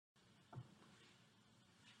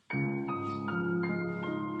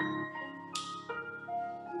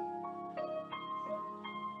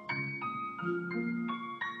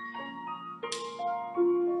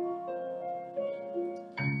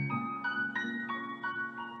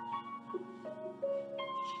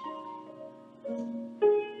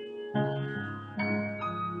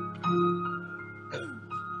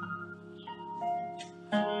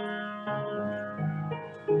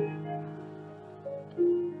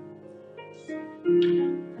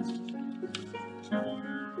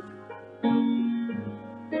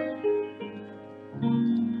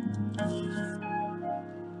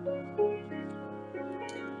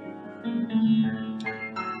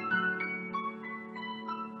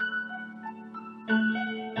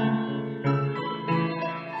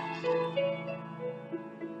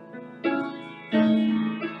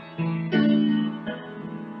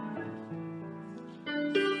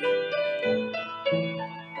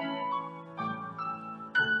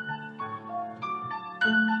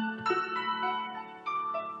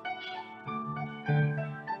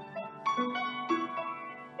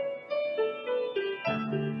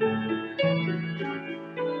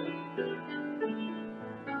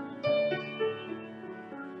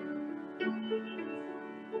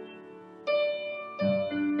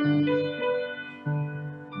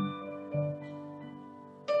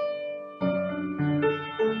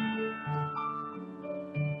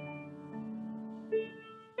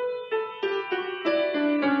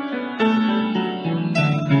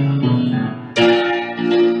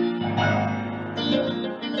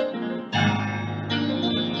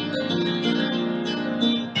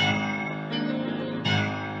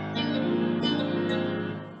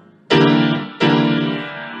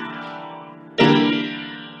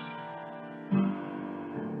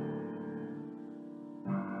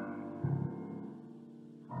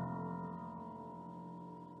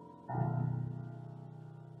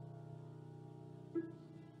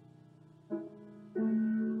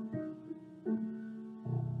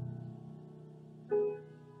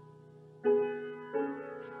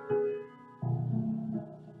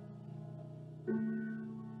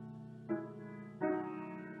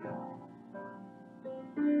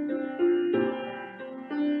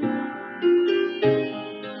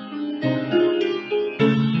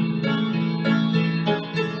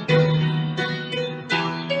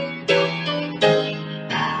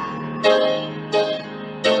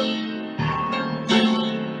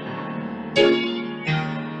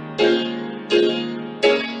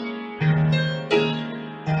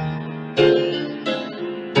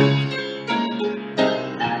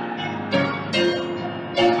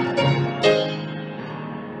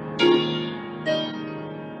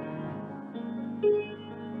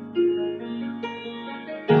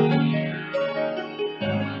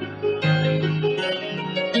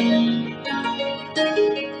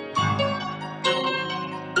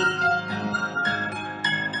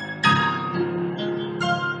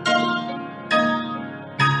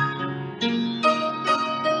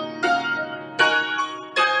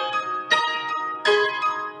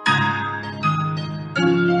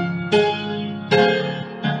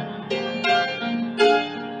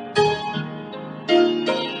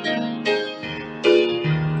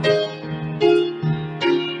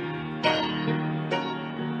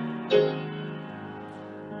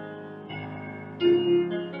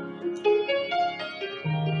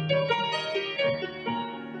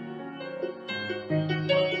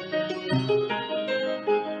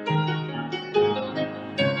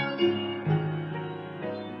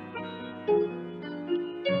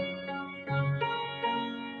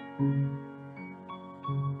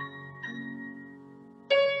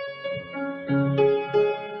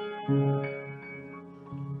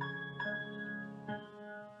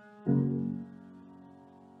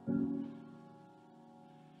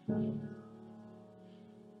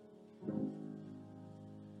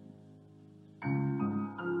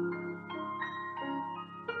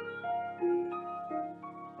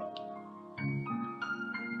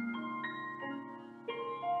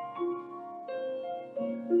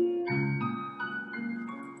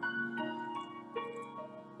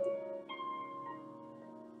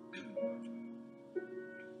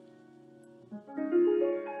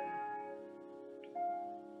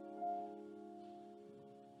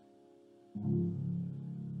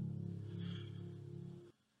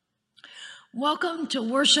Welcome to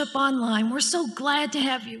Worship Online. We're so glad to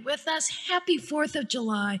have you with us. Happy 4th of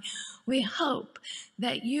July. We hope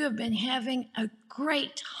that you have been having a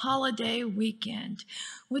great holiday weekend.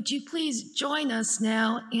 Would you please join us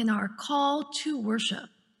now in our call to worship?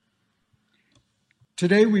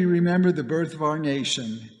 Today we remember the birth of our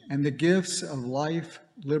nation and the gifts of life,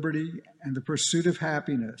 liberty, and the pursuit of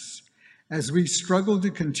happiness as we struggle to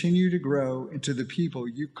continue to grow into the people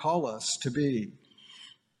you call us to be.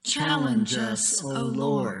 Challenge us, O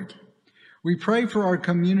Lord. We pray for our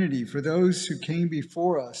community, for those who came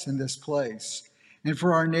before us in this place, and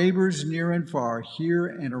for our neighbors near and far, here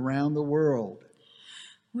and around the world.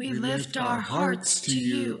 We lift our hearts to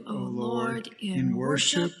you, O Lord, in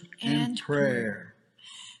worship and prayer.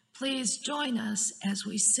 Please join us as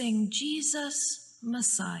we sing Jesus,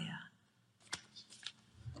 Messiah.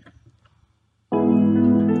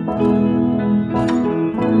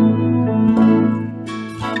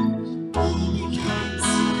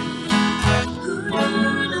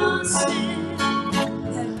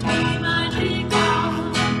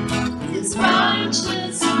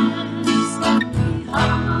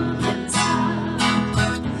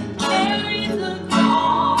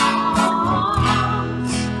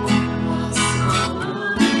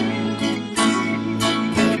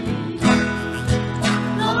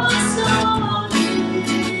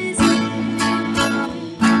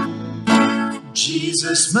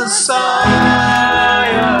 Jesus Messiah,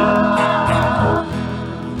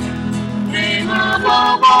 name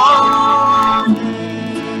above all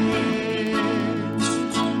names,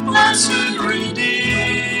 blessed Redeemer,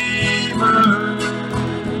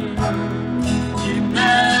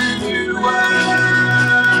 Emmanuel,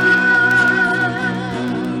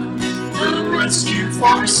 the rescue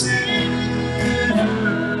for sinners,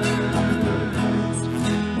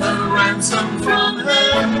 the ransom from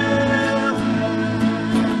heaven.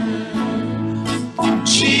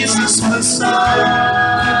 Jesus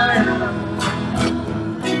Messiah,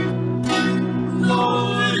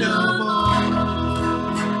 Lord of all.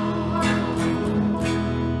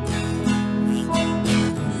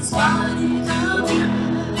 His body the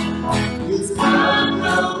bread, His blood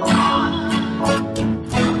the wine,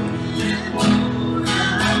 and poured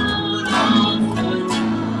out on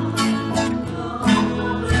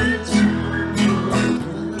the eternal,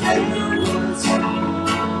 there was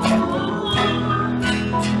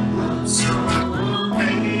so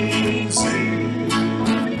amazing,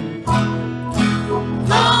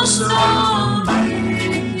 love so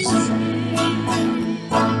amazing.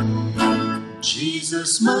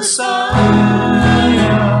 Jesus Messiah,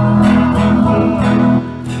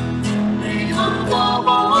 name above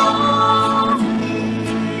all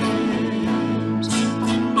names,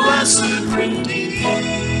 blessed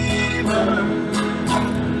Redeemer,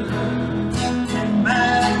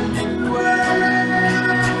 Emmanuel,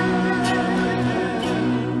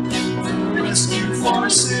 rescue for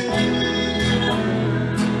sinners,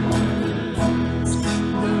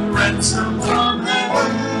 the ransom from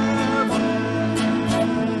heaven.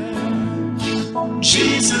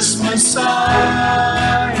 Jesus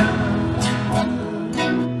Messiah,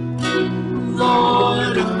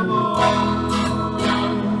 Lord of all.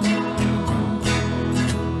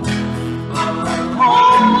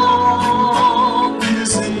 Our hope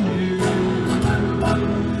is in you.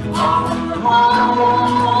 Our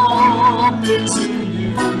hope is in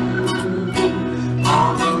you.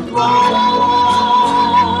 All the glory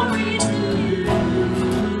to you.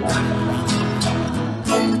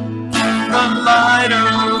 The light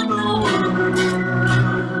of the world.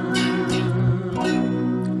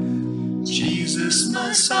 Jesus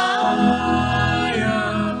Messiah,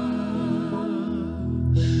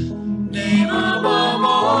 name above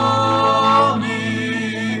all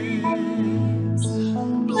names,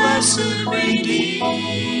 blessed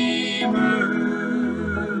Redeemer,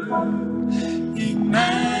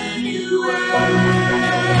 Emmanuel,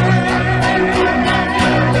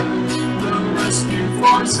 the rescue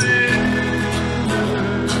for sinners,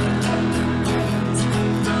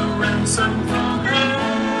 the ransom from heaven.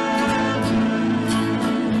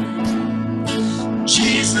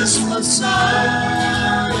 Jesus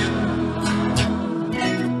Messiah,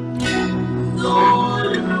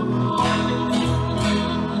 Lord of all.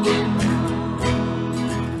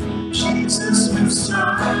 Jesus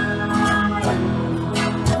Messiah,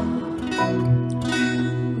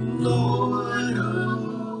 Lord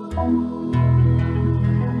of all.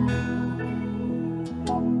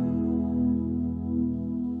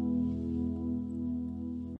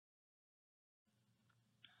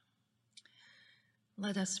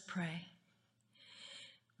 Let us pray.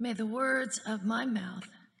 May the words of my mouth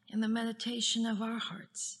and the meditation of our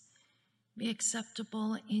hearts be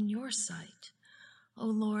acceptable in your sight, O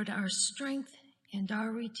Lord, our strength and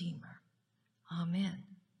our Redeemer. Amen.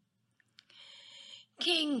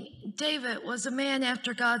 King David was a man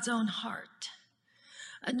after God's own heart.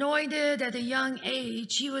 Anointed at a young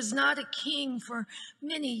age, he was not a king for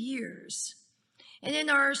many years. And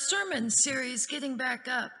in our sermon series, Getting Back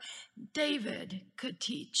Up, David could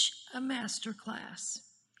teach a master class.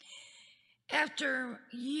 After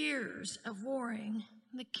years of warring,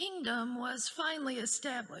 the kingdom was finally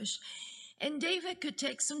established, and David could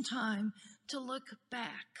take some time to look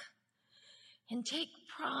back and take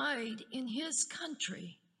pride in his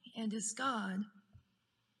country and his God.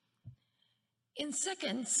 In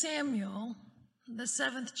 2 Samuel, the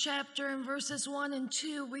 7th chapter, in verses 1 and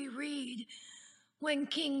 2, we read, when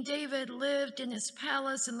King David lived in his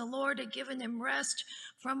palace and the Lord had given him rest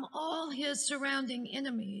from all his surrounding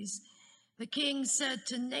enemies, the king said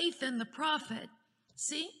to Nathan the prophet,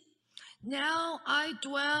 see, now I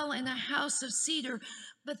dwell in a house of cedar,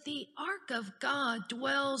 but the ark of God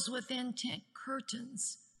dwells within tent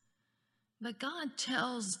curtains. But God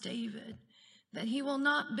tells David that he will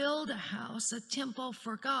not build a house, a temple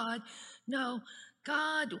for God. No,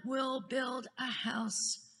 God will build a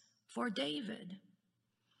house for David.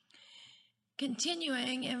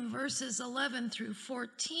 Continuing in verses 11 through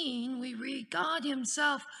 14, we read, God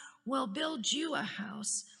himself will build you a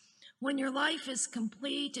house. When your life is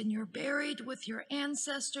complete and you're buried with your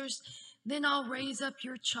ancestors, then I'll raise up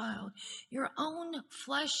your child, your own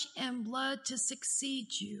flesh and blood, to succeed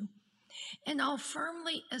you, and I'll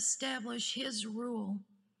firmly establish his rule.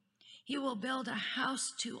 He will build a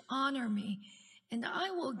house to honor me, and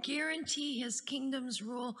I will guarantee his kingdom's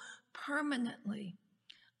rule permanently.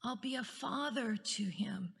 I'll be a father to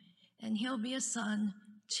him, and he'll be a son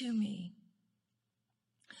to me.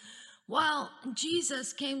 While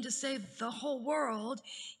Jesus came to save the whole world,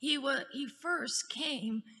 he first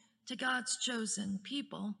came to God's chosen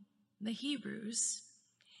people, the Hebrews.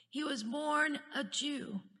 He was born a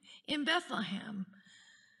Jew in Bethlehem,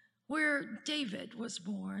 where David was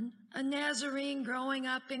born, a Nazarene growing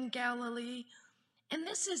up in Galilee. And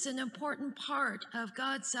this is an important part of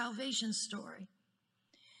God's salvation story.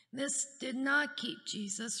 This did not keep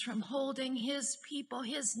Jesus from holding his people,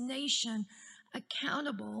 his nation,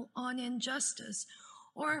 accountable on injustice,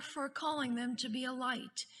 or for calling them to be a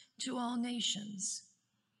light to all nations.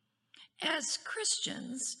 As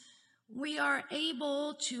Christians, we are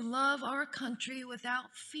able to love our country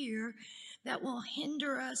without fear that it will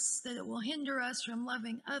hinder us from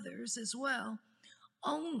loving others as well,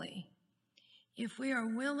 only if we are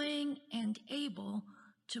willing and able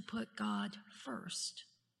to put God first.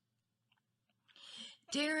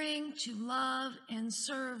 Daring to love and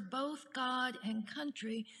serve both God and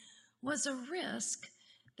country was a risk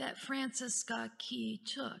that Francis Scott Key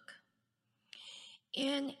took.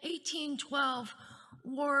 In 1812,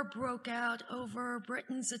 war broke out over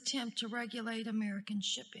Britain's attempt to regulate American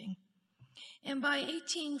shipping. And by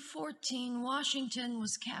 1814, Washington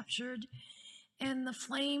was captured, and the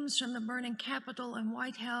flames from the burning Capitol and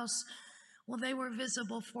White House, well, they were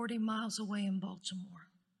visible 40 miles away in Baltimore.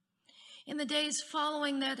 In the days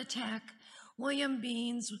following that attack, William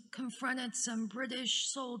Beanes confronted some British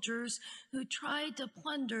soldiers who tried to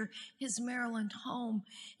plunder his Maryland home.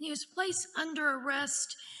 And he was placed under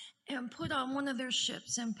arrest and put on one of their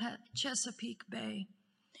ships in Chesapeake Bay.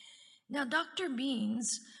 Now, Dr.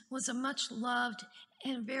 Beanes was a much loved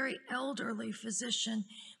and very elderly physician,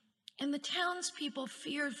 and the townspeople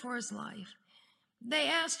feared for his life. They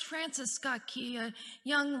asked Francis Scott Key, a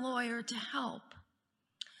young lawyer, to help.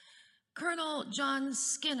 Colonel John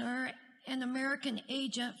Skinner, an American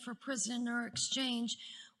agent for prisoner exchange,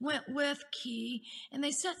 went with Key, and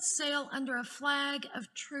they set sail under a flag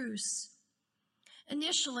of truce.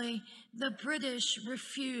 Initially, the British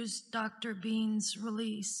refused Dr. Beanes'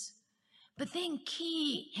 release. But then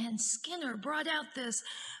Key and Skinner brought out this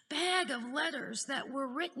bag of letters that were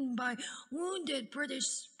written by wounded British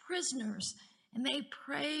prisoners, and they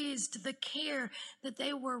praised the care that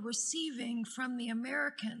they were receiving from the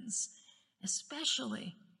Americans,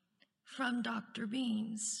 especially from Dr.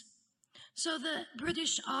 Beanes. So the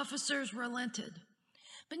British officers relented.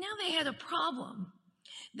 But now they had a problem.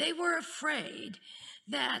 They were afraid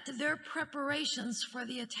that their preparations for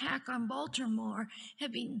the attack on Baltimore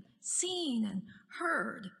had been seen and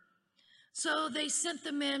heard. So they sent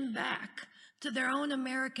the men back to their own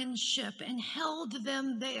American ship and held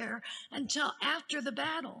them there until after the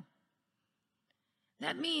battle.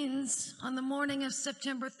 That means on the morning of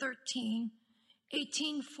September 13,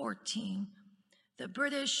 1814, the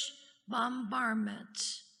British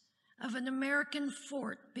bombardment of an American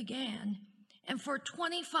fort began. And for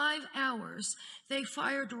 25 hours, they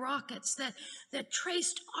fired rockets that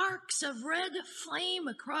traced arcs of red flame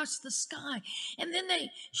across the sky. And then they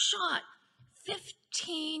shot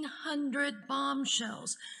 1,500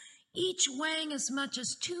 bombshells, each weighing as much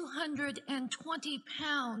as 220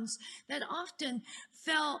 pounds, that often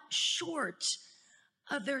fell short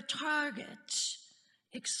of their target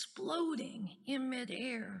exploding in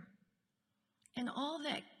midair. And all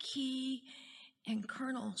that Key and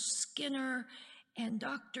Colonel Skinner and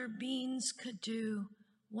Dr. Beans could do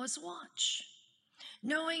was watch,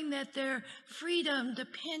 knowing that their freedom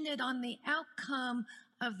depended on the outcome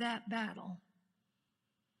of that battle.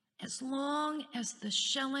 As long as the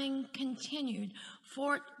shelling continued,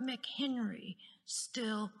 Fort McHenry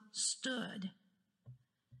still stood.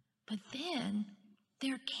 But then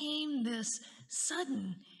there came this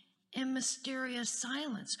sudden and mysterious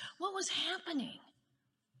silence. What was happening?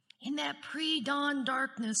 In that pre-dawn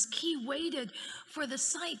darkness, Key waited for the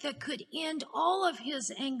sight that could end all of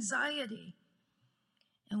his anxiety.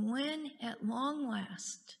 And when at long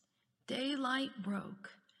last daylight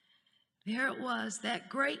broke, there it was, that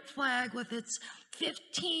great flag with its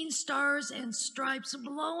 15 stars and stripes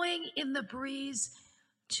blowing in the breeze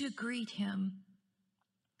to greet him.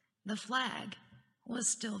 The flag was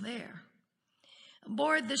still there.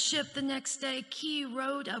 Aboard the ship the next day, Key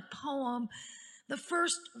wrote a poem, the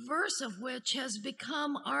first verse of which has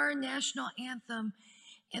become our national anthem,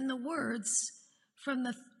 and the words from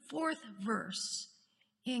the fourth verse,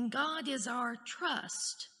 "In God is our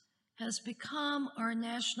trust," has become our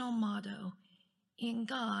national motto. In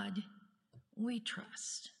God we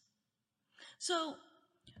trust. So,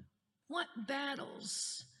 what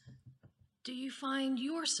battles do you find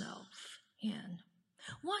yourself in?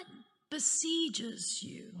 What besieges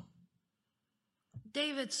you?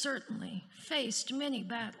 David certainly faced many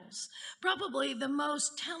battles. Probably the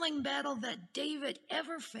most telling battle that David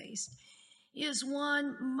ever faced is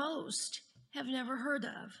one most have never heard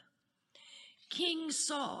of. King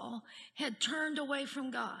Saul had turned away from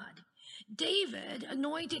God. David,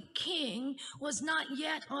 anointed king, was not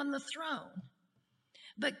yet on the throne.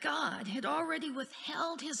 But God had already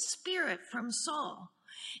withheld his spirit from Saul,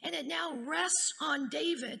 and it now rests on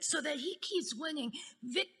David so that he keeps winning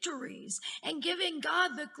victories and giving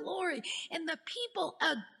God the glory, and the people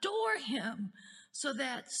adore him so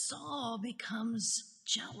that Saul becomes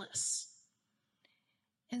jealous.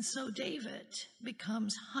 And so David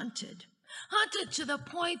becomes hunted to the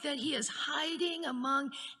point that he is hiding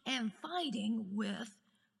among and fighting with,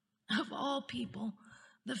 of all people,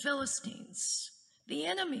 the Philistines, the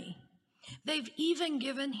enemy. They've even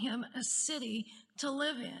given him a city to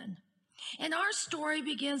live in. And our story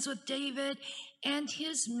begins with David and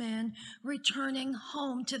his men returning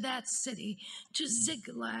home to that city, to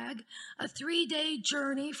Ziklag, a 3-day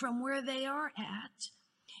journey from where they are at,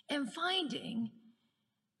 and finding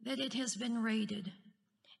that it has been raided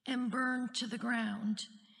and burned to the ground,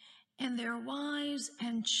 and their wives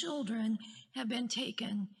and children have been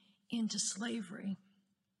taken into slavery.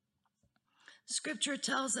 Scripture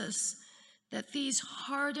tells us that these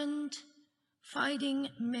hardened, fighting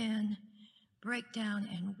men break down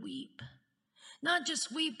and weep. Not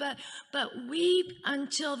just weep, but weep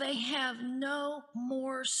until they have no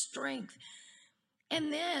more strength.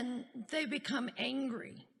 And then they become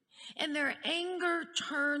angry, and their anger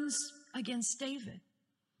turns against David.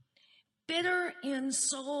 Bitter in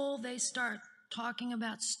soul, they start talking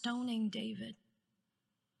about stoning David.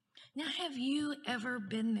 Now, have you ever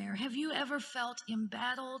been there? Have you ever felt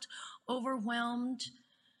embattled, overwhelmed,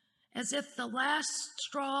 as if the last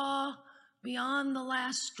straw beyond the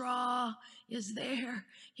last straw is there?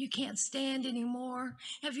 You can't stand anymore.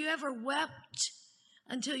 Have you ever wept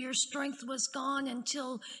until your strength was gone,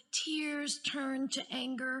 until tears turned to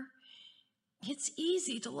anger? It's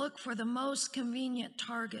easy to look for the most convenient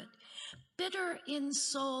target. Bitter in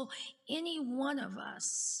soul, any one of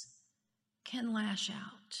us can lash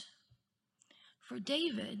out. For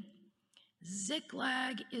David,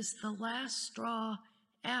 Ziklag is the last straw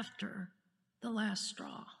after the last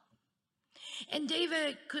straw. And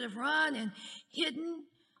David could have run and hidden,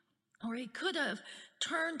 or he could have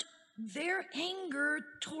turned their anger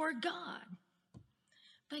toward God.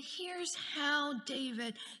 But here's how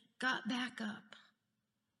David got back up.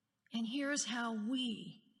 And here's how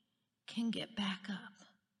we can get back up.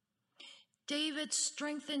 David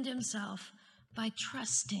strengthened himself by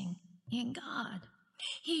trusting in God.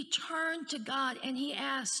 He turned to God and he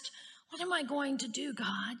asked, "What am I going to do,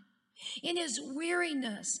 God?" In his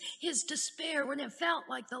weariness, his despair, when it felt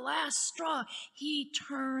like the last straw, he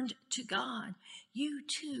turned to God. You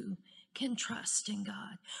too can trust in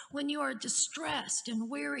God. When you are distressed and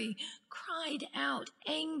weary, cried out,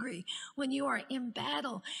 angry, when you are in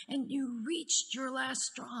battle and you reached your last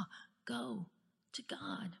straw, go to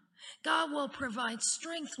God. God will provide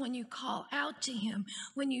strength when you call out to him.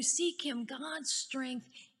 When you seek him, God's strength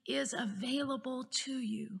is available to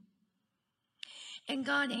you. And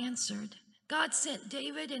God answered. God sent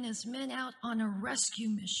David and his men out on a rescue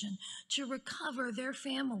mission to recover their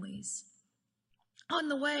families. On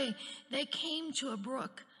the way, they came to a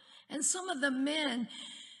brook, and some of the men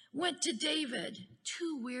went to David,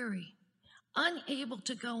 too weary, unable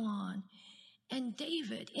to go on. And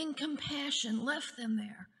David, in compassion, left them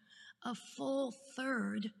there, a full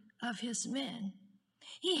third of his men.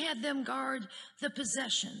 He had them guard the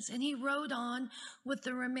possessions, and he rode on with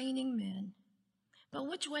the remaining men. But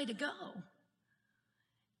which way to go?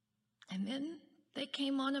 And then they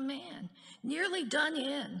came on a man, nearly done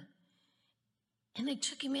in. And they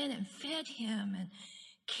took him in and fed him and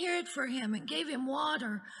cared for him and gave him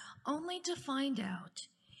water, only to find out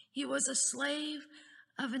he was a slave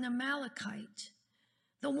of an Amalekite.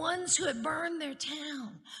 The ones who had burned their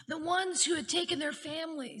town, the ones who had taken their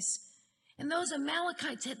families. And those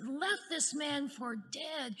Amalekites had left this man for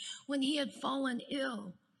dead when he had fallen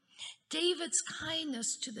ill. David's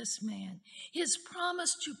kindness to this man, his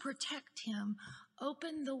promise to protect him,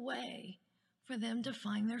 opened the way for them to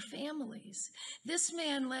find their families. This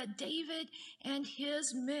man led David and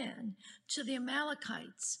his men to the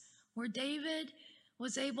Amalekites, where David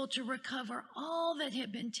was able to recover all that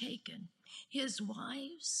had been taken, his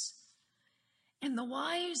wives, and the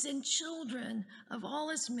wives and children of all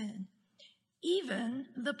his men, even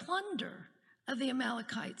the plunder of the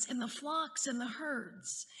Amalekites and the flocks and the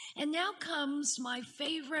herds. And now comes my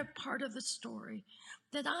favorite part of the story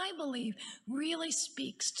that I believe really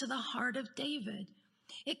speaks to the heart of David.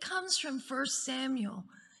 It comes from 1 Samuel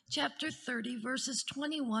chapter 30, verses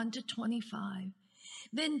 21 to 25.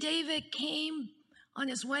 Then David came on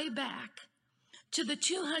his way back to the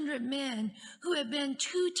 200 men who had been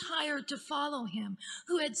too tired to follow him,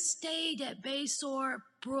 who had stayed at Besor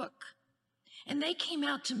Brook. And they came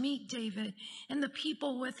out to meet David and the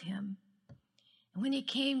people with him. And when he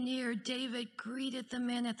came near, David greeted the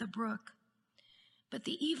men at the brook. But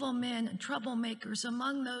the evil men and troublemakers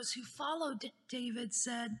among those who followed David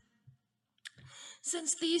said,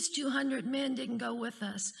 "Since these 200 men didn't go with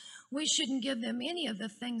us, we shouldn't give them any of the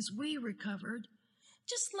things we recovered.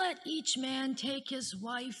 Just let each man take his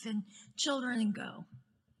wife and children and go."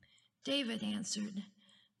 David answered,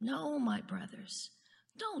 "No, my brothers,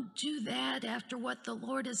 don't do that after what the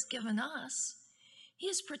Lord has given us. He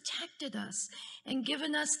has protected us and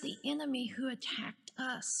given us the enemy who attacked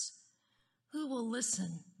us. Who will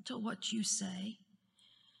listen to what you say?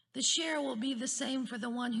 The share will be the same for the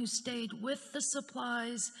one who stayed with the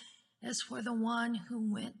supplies as for the one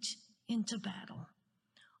who went into battle.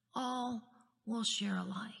 All will share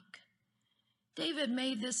alike." David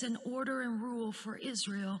made this an order and rule for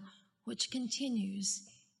Israel, which continues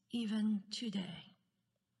even today.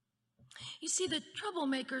 You see, the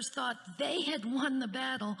troublemakers thought they had won the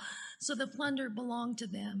battle, so the plunder belonged to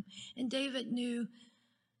them, and David knew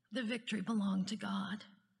the victory belonged to God.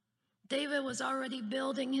 David was already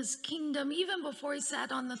building his kingdom even before he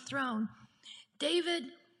sat on the throne.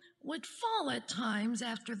 David would fall at times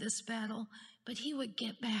after this battle, but he would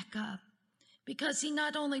get back up because he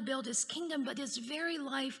not only built his kingdom, but his very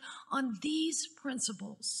life on these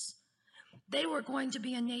principles. They were going to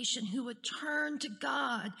be a nation who would turn to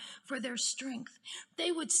God for their strength.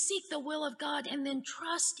 They would seek the will of God and then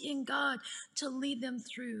trust in God to lead them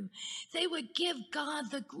through. They would give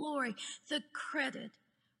God the glory, the credit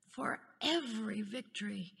for every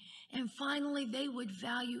victory. And finally, they would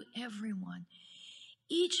value everyone.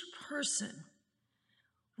 Each person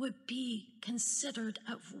would be considered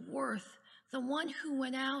of worth, the one who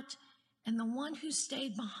went out and the one who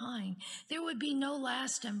stayed behind. There would be no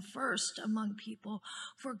last and first among people,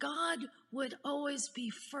 for God would always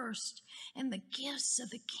be first, and the gifts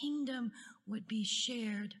of the kingdom would be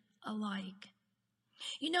shared alike.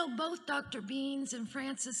 You know, both Dr. Beans and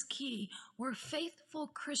Francis Key were faithful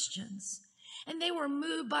Christians, and they were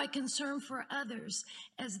moved by concern for others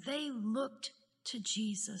as they looked to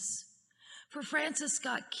Jesus. For Francis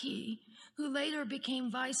Scott Key, who later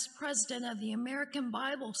became vice president of the American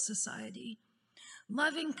Bible Society,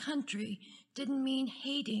 loving country didn't mean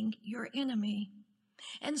hating your enemy.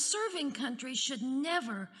 And serving country should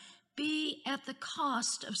never be at the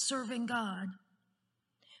cost of serving God.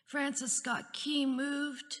 Francis Scott Key,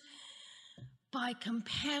 moved by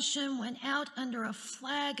compassion, went out under a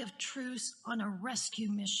flag of truce on a rescue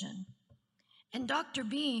mission. And Dr.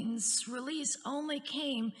 Bean's release only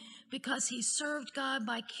came because he served God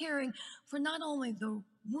by caring for not only the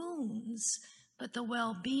wounds, but the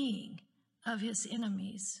well-being of his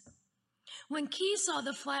enemies. When Key saw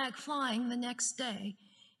the flag flying the next day,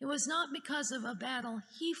 it was not because of a battle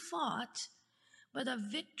he fought, but a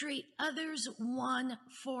victory others won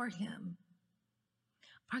for him.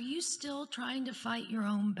 Are you still trying to fight your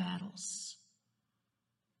own battles?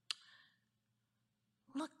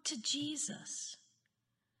 Look to Jesus.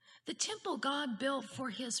 The temple God built for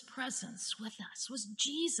his presence with us was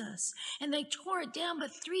Jesus, and they tore it down,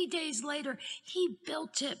 but 3 days later, he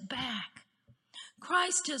built it back.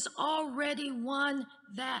 Christ has already won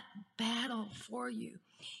that battle for you.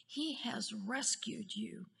 He has rescued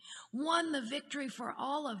you, won the victory for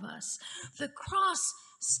all of us. The cross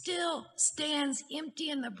still stands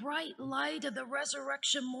empty in the bright light of the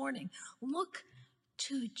resurrection morning. Look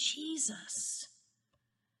to Jesus.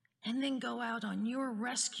 And then go out on your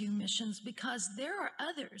rescue missions, because there are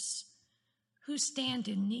others who stand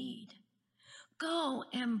in need. Go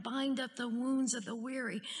and bind up the wounds of the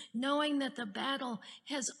weary, knowing that the battle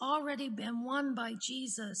has already been won by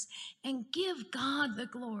Jesus, and give God the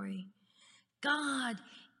glory. God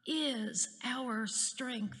is our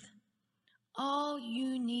strength. All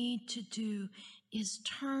you need to do is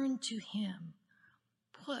turn to him.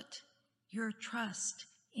 Put your trust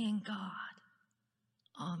in God.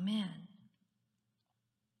 Amen.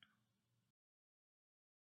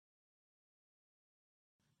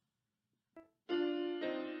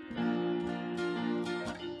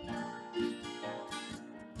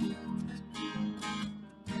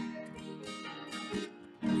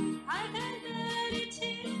 I've had many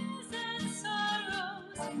tears and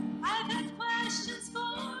sorrows. I've had questions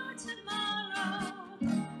for tomorrow.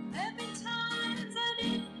 There've been times I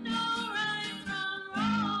didn't know right from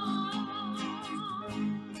wrong.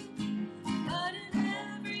 But in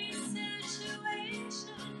every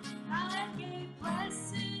situation, I gave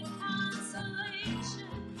blessed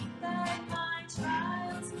consolation that my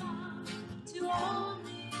trials come to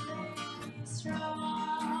only make me strong.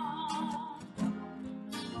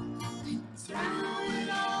 Through it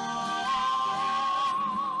all,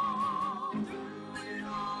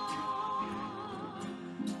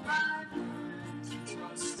 I've learned to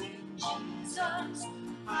trust in Jesus.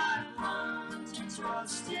 I've learned to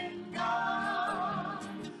trust in God.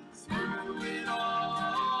 Through it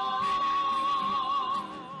all,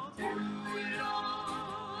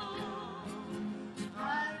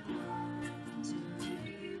 I've learned to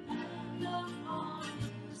depend upon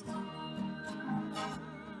His word.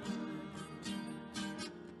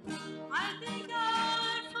 I thank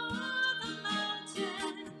God for the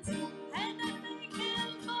mountains, and I thank Him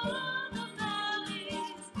for the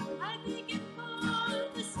valleys. I thank Him for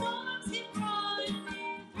the storms He brought me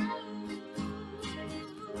through.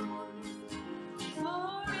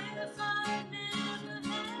 For if I never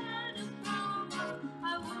had a problem, I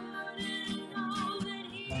wouldn't know that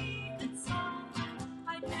He could solve it.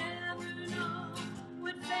 I'd never know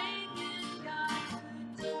what faith in God could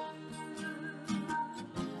do.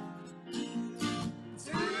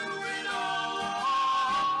 Through it all,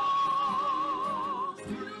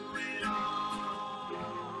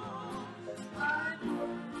 I've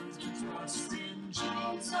learned to trust in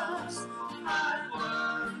Jesus. I've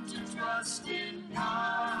learned to trust in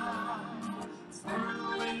God.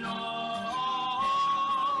 Through it all,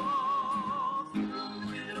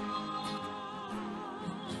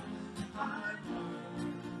 I've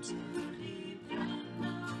learned to depend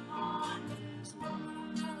upon His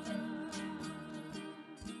word.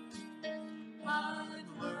 I've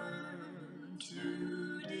learned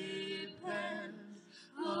to depend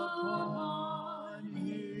upon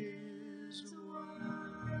His word.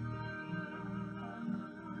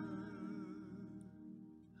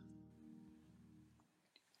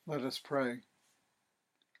 Let us pray.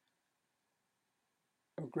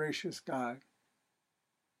 O gracious God,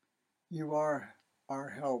 you are our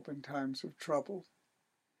help in times of trouble.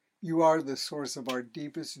 You are the source of our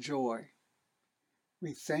deepest joy.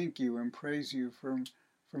 We thank you and praise you for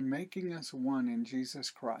making us one in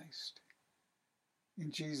Jesus Christ.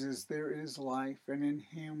 In Jesus there is life, and in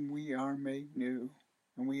Him we are made new,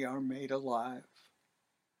 and we are made alive.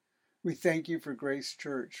 We thank you for Grace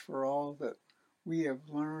Church, for all that we have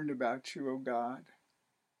learned about you, O God,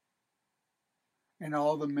 and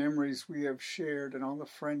all the memories we have shared and all the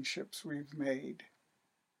friendships we've made.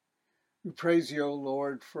 We praise you, O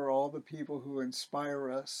Lord, for all the people who inspire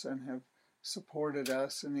us and have supported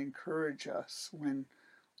us and encourage us when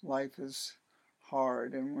life is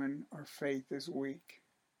hard and when our faith is weak.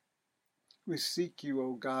 We seek you,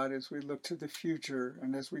 O God, as we look to the future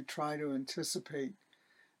and as we try to anticipate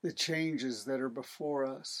the changes that are before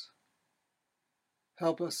us.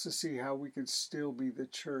 Help us to see how we can still be the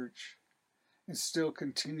church and still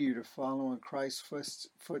continue to follow in Christ's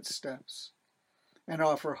footsteps and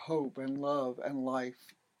offer hope and love and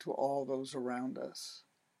life to all those around us.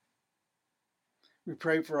 We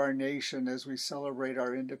pray for our nation as we celebrate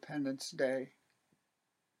our Independence Day.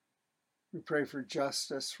 We pray for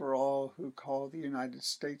justice for all who call the United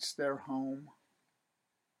States their home.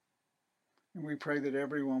 And we pray that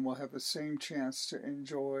everyone will have the same chance to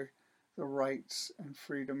enjoy the rights and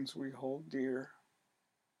freedoms we hold dear.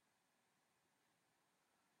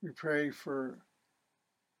 We pray for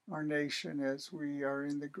our nation as we are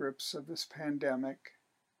in the grips of this pandemic.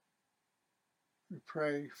 We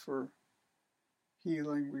pray for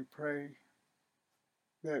healing. We pray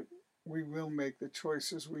that we will make the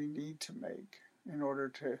choices we need to make in order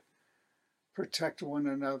to protect one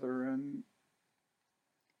another and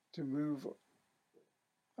to move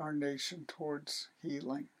our nation towards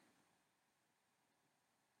healing.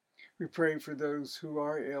 We pray for those who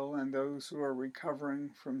are ill and those who are recovering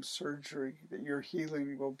from surgery, that your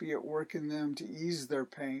healing will be at work in them to ease their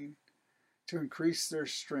pain, to increase their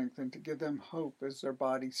strength, and to give them hope as their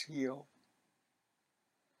bodies heal.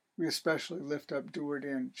 We especially lift up Duard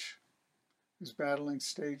Inch, who's battling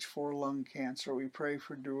stage 4 lung cancer. We pray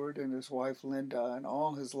for Duard and his wife Linda and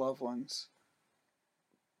all his loved ones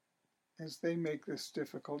as they make this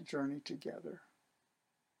difficult journey together.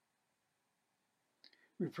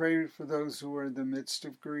 We pray for those who are in the midst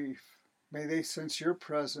of grief. May they sense your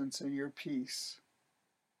presence and your peace.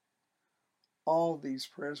 All these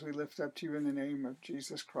prayers we lift up to you in the name of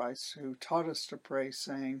Jesus Christ, who taught us to pray,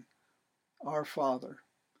 saying, Our Father,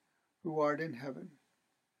 who art in heaven,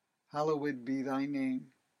 hallowed be thy name.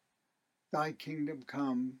 Thy kingdom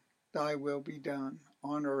come, thy will be done,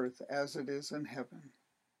 on earth as it is in heaven.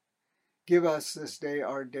 Give us this day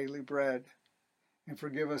our daily bread, and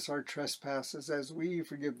forgive us our trespasses as we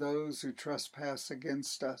forgive those who trespass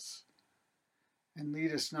against us. And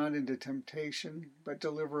lead us not into temptation, but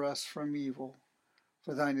deliver us from evil.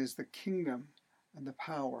 For thine is the kingdom, and the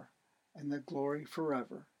power, and the glory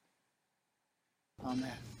forever.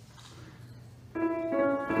 Amen.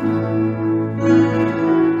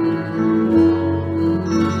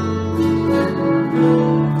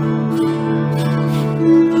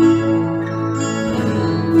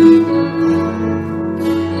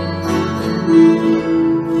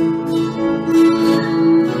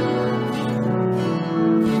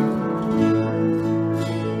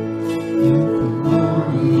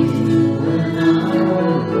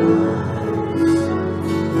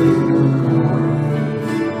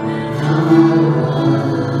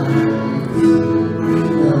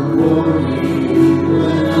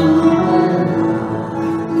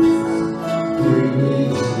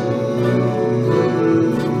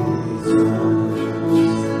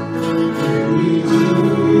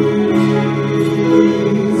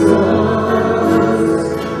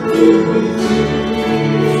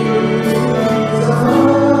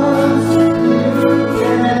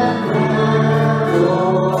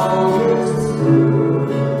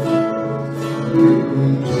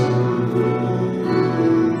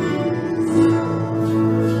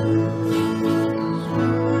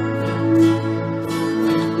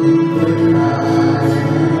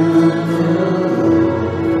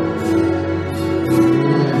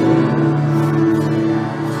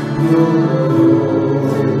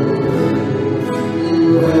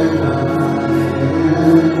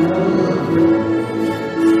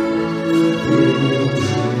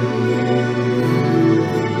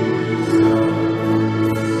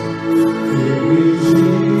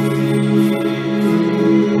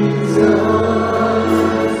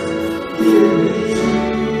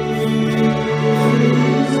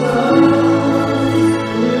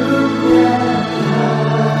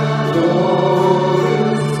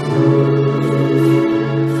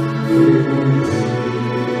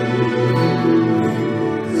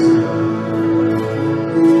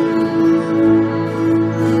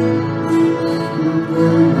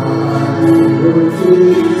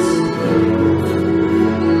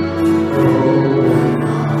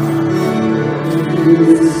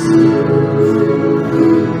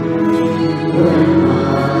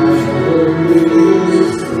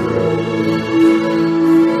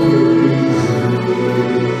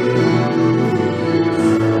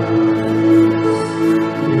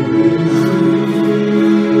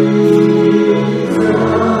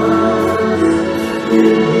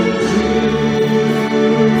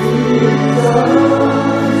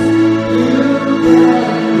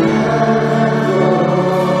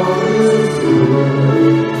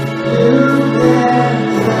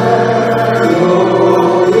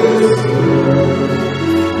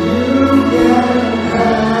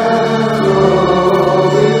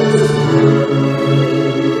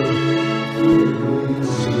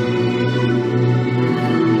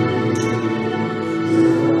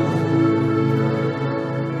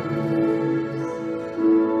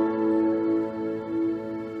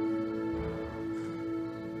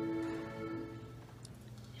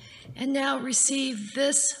 And now receive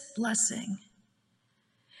this blessing.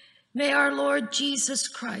 May our Lord Jesus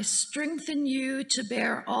Christ strengthen you to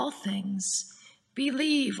bear all things,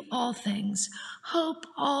 believe all things, hope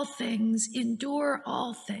all things, endure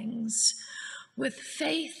all things, with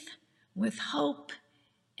faith, with hope,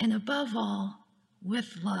 and above all,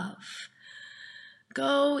 with love.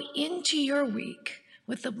 Go into your week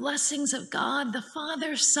with the blessings of God, the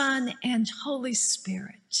Father, Son, and Holy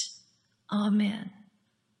Spirit. Amen.